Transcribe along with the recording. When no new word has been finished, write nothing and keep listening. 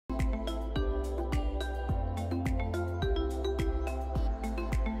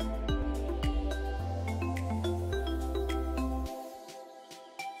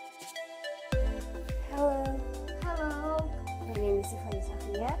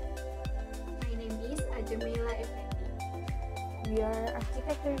Meila Effendi. We are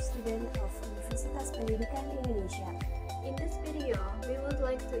architecture students of Universitas Pendidikan Indonesia. In this video, we would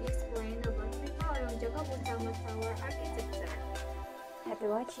like to explain about Ojong Jakob Oetama Tower architecture. Happy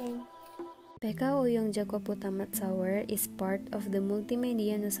watching! Ojong Jakob Oetama Tower is part of the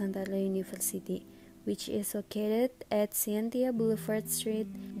Multimedia Nusantara University, which is located at Scientia Boulevard Street,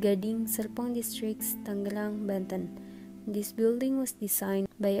 Gading, Serpong districts, Tangerang, Banten. This building was designed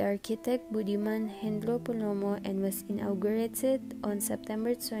by architect Budiman, Hendro, Purnomo and was inaugurated on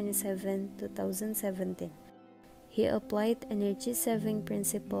September 27, 2017. He applied energy-saving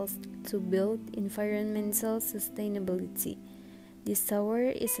principles to build environmental sustainability. This tower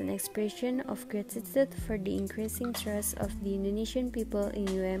is an expression of gratitude for the increasing trust of the Indonesian people in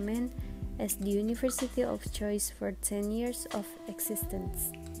UMN as the university of choice for 10 years of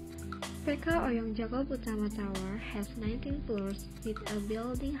existence. Ojong Jakob Oetama Tower has 19 floors with a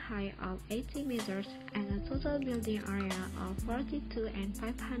building height of 80 meters and a total building area of 42 and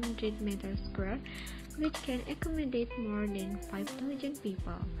 500 meters square, which can accommodate more than 5,000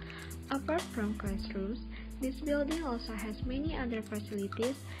 people. Apart from classrooms, this building also has many other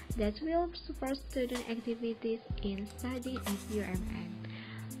facilities that will support student activities in studying at UMN.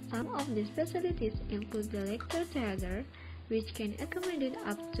 Some of these facilities include the lecture theater, which can accommodate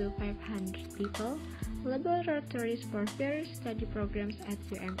up to 500 people, laboratories for various study programs at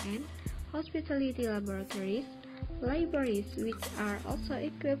UMN, hospitality laboratories, libraries which are also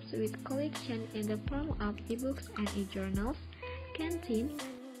equipped with collection in the form of ebooks and e-journals, canteen,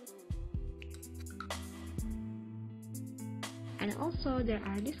 and also there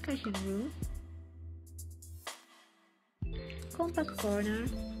are discussion rooms, compass corner,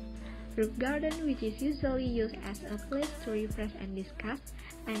 roof garden which is usually used as a place to refresh and discuss,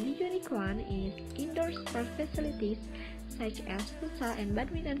 and the unique one is indoor sport facilities such as futsal and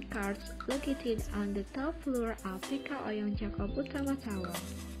badminton courts located on the top floor of Ojong Jakob Oetama Tower.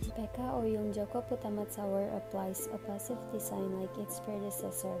 Ojong Jakob Oetama Tower applies a passive design like its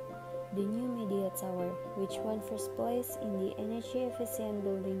predecessor, the new Media Tower, which won first place in the Energy Efficient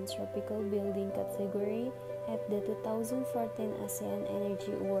Building Tropical Building category at the 2014 ASEAN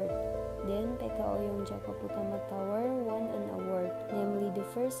Energy Award. Then Ojong Jakob Oetama Tower won an award, namely the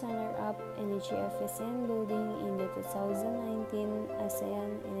first runner-up Energy Efficient Building in the 2019 ASEAN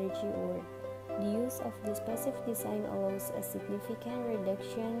Energy Award. The use of this passive design allows a significant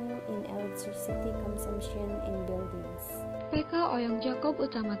reduction in electricity consumption in buildings. Ojong Jakob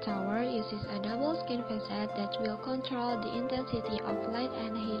Oetama Tower uses a double-skin facade that will control the intensity of light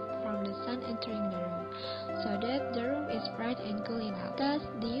and heat from the sun entering the room, so that the room is bright and cool enough. Thus,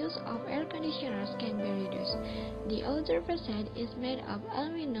 the use of air conditioners can be reduced. The outer facade is made of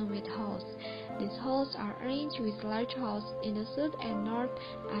aluminum with holes. These holes are arranged with large holes in the south and north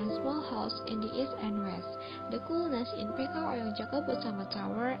and small holes in the east and west. The coolness in Ojong Jakob Oetama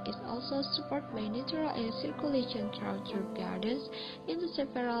Tower is also supported by natural air circulation throughout roof gardens into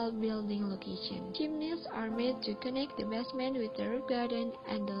several building locations. Chimneys are made to connect the basement with the roof garden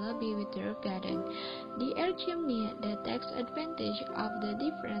and the lobby with the roof garden. The air chimney that takes advantage of the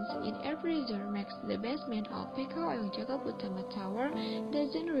difference in air pressure makes the basement of Ojong Jakob Oetama Tower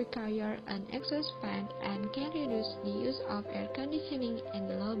doesn't require an exhaust fan and can reduce the use of air conditioning in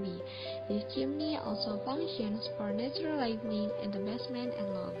the lobby. This chimney also functions for natural lighting in the basement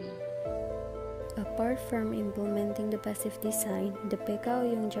and lobby. Apart from implementing the passive design, the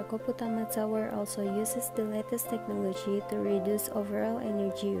Ojong Jakob Oetama Tower also uses the latest technology to reduce overall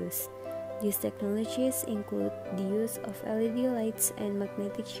energy use. These technologies include the use of LED lights and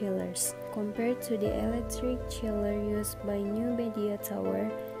magnetic chillers. Compared to the electric chiller used by new Media Tower,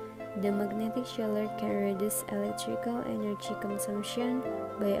 the magnetic chiller can reduce electrical energy consumption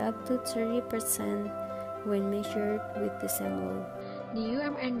by up to 30% when measured with the same load. The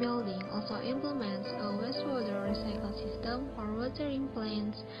UMN building also implements a wastewater recycle system for watering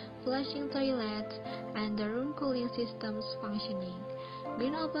plants, flushing toilets, and the room cooling systems functioning.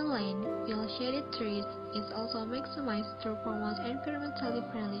 Green open land with shaded trees is also maximized to promote environmentally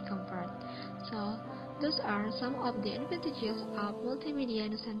friendly comfort. So, those are some of the advantages of Multimedia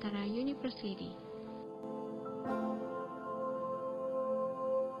Nusantara University.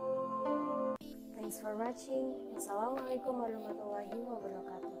 Thanks for watching. Wassalamualaikum warahmatullahi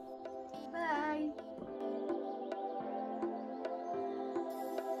wabarakatuh.